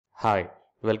Hi,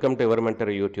 welcome to our Mentor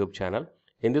YouTube channel.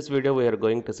 In this video, we are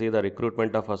going to see the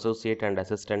recruitment of associate and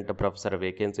assistant professor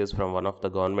vacancies from one of the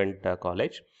government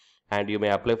college, and you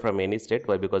may apply from any state.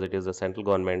 Why? Because it is a central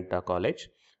government college,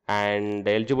 and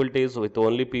the eligibility is with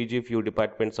only PG. Few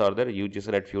departments are there,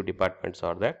 UGC net few departments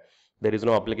are there. There is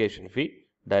no application fee.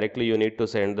 Directly, you need to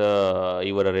send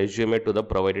your resume to the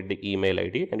provided email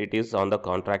ID, and it is on the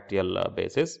contractual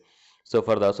basis. So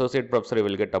for the associate professor, you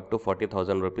will get up to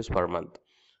 40,000 rupees per month.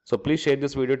 So please share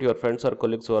this video to your friends or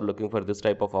colleagues who are looking for this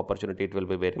type of opportunity. It will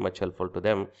be very much helpful to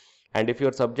them. And if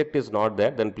your subject is not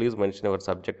there, then please mention your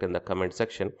subject in the comment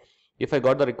section. If I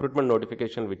got the recruitment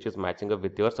notification which is matching up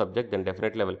with your subject, then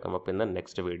definitely I will come up in the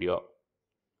next video.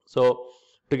 So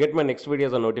to get my next video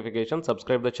as a notification,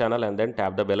 subscribe the channel and then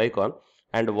tap the bell icon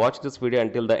and watch this video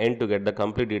until the end to get the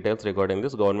complete details regarding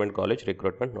this government college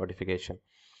recruitment notification.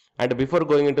 And before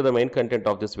going into the main content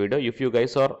of this video, if you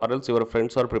guys are or else your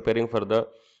friends are preparing for the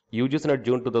UGC NET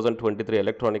June 2023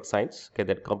 Electronic Science, okay,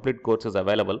 that complete course is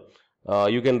available.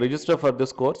 You can register for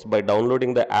this course by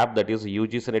downloading the app, that is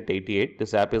UGC NET 88.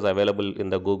 This app is available in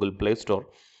the Google Play Store,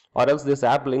 or else this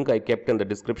app link I kept in the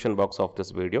description box of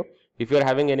this video. If you are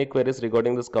having any queries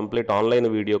regarding this complete online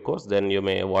video course, then you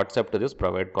may WhatsApp to this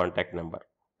provided contact number.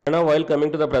 And now while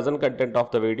coming to the present content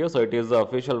of the video, so it is the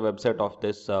official website of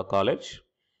this college.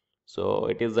 So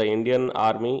it is the Indian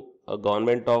Army,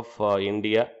 Government of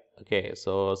India. Okay,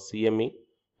 so CME,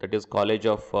 that is College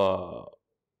of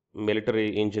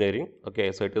Military Engineering.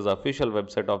 Okay, so it is the official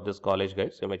website of this college,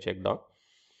 guys. You may check down.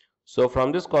 So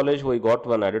from this college, we got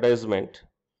one advertisement.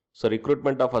 So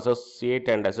recruitment of associate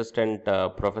and assistant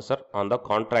professor on the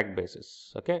contract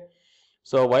basis. Okay.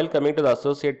 So while coming to the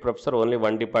associate professor, only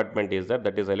one department is there,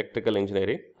 that is electrical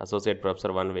engineering. Associate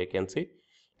professor, one vacancy.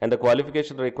 And the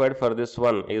qualification required for this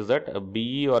one is that a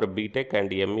BE or a BTech and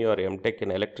ME or MTech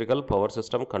in electrical, power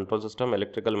system, control system,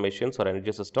 electrical machines or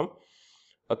energy system.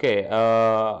 Okay,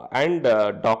 and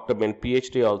doctor,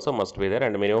 PhD also must be there,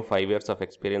 and minimum 5 years of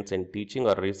experience in teaching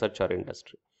or research or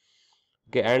industry.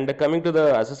 Okay, and coming to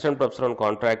the assistant professor on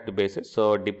contract basis,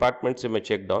 so departments you may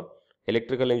check down: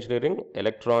 electrical engineering,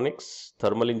 electronics,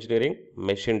 thermal engineering,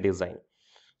 machine design.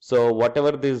 So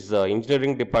whatever these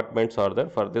engineering departments are there,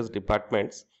 for these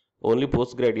departments only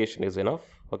post graduation is enough.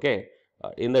 Okay,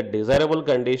 in the desirable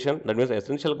condition, that means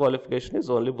essential qualification is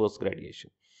only post graduation.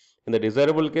 In the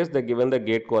desirable case, they given the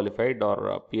GATE qualified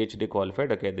or PhD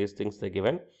qualified. Okay, these things they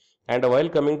given. And while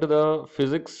coming to the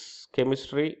physics,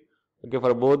 chemistry, okay,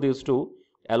 for both these two,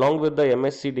 along with the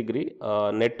MSc degree,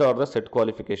 NET or the SET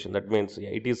qualification. That means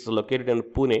it is located in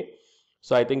Pune.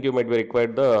 So I think you might be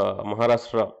required the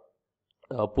Maharashtra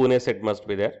Pune set must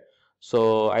be there.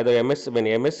 So either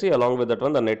MSc along with that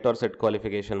one, the NET or SET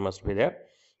qualification must be there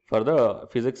for the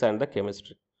physics and the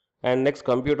chemistry. And next,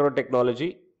 computer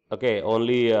technology. Okay,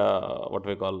 only what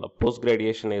we call post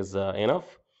graduation is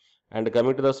enough. And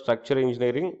coming to the structure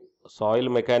engineering, soil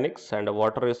mechanics and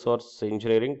water resource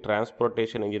engineering,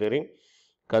 transportation engineering,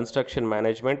 construction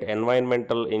management,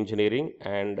 environmental engineering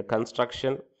and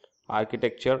construction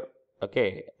architecture.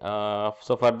 Okay,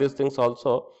 so for these things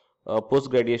also post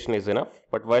graduation is enough.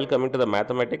 But while coming to the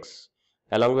mathematics,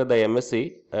 along with the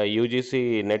MSc,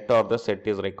 UGC NET or the SET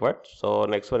is required. So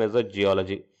next one is the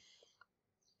geology.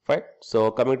 Fine. So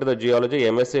coming to the geology,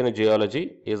 MSc in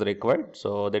geology is required.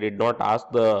 So they did not ask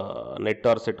the NET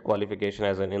or SET qualification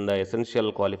as in the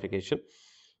essential qualification.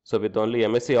 So with only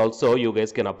MSc also you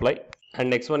guys can apply. And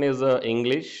next one is the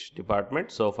English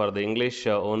department. So for the English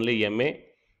only MA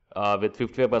with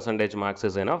 55% marks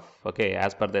is enough. Okay,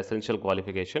 as per the essential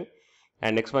qualification.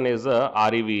 And next one is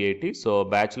REVAT. So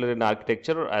bachelor in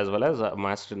architecture as well as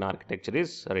master in architecture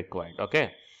is required.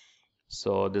 Okay.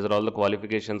 So these are all the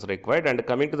qualifications required. And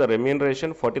coming to the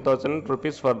remuneration, 40,000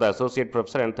 rupees for the associate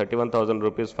professor and 31,000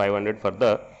 rupees 500 for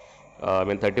the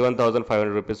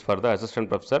 31,500 rupees for the assistant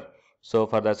professor. So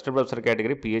for the assistant professor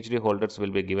category, PhD holders will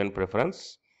be given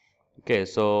preference. Okay,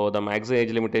 so the maximum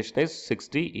age limitation is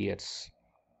 60 years.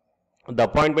 The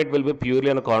appointment will be purely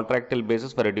on a contractual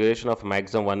basis for a duration of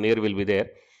maximum 1 year will be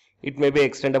there. It may be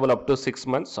extendable up to 6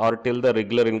 months or till the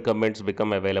regular incumbents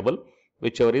become available,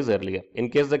 whichever is earlier.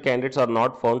 In case the candidates are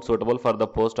not found suitable for the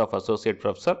post of associate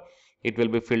professor, it will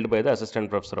be filled by the assistant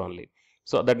professor only.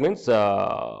 So that means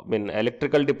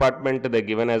electrical department they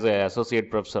given as a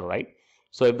associate professor, right?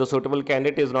 So if the suitable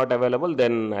candidate is not available,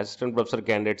 then assistant professor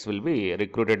candidates will be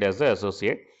recruited as the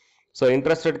associate. So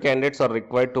interested candidates are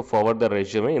required to forward the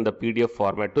resume in the PDF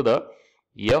format to the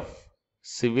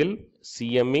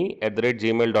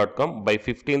fcivilcme@gmail.com by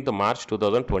 15th March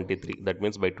 2023. That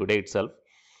means by today itself.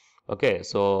 Okay,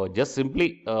 so just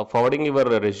simply forwarding your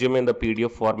resume in the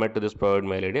PDF format to this provided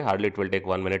mail ID. Hardly it will take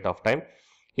 1 minute of time.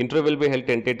 Interview will be held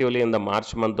tentatively in the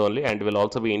March month only and will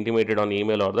also be intimated on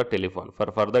email or the telephone.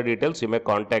 For further details, you may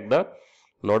contact the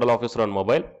nodal officer on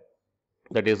mobile,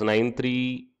 that is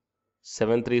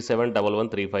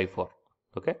 93-737-11354.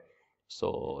 Okay.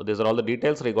 So these are all the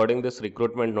details regarding this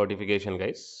recruitment notification,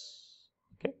 guys.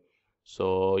 Okay.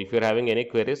 So if you're having any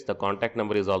queries, the contact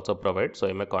number is also provided. So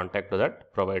you may contact to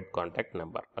that provide contact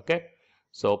number. Okay.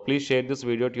 So please share this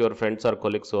video to your friends or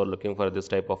colleagues who are looking for this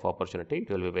type of opportunity. It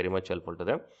will be very much helpful to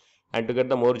them. And to get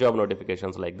the more job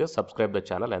notifications like this, subscribe the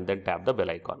channel and then tap the bell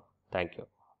icon. Thank you.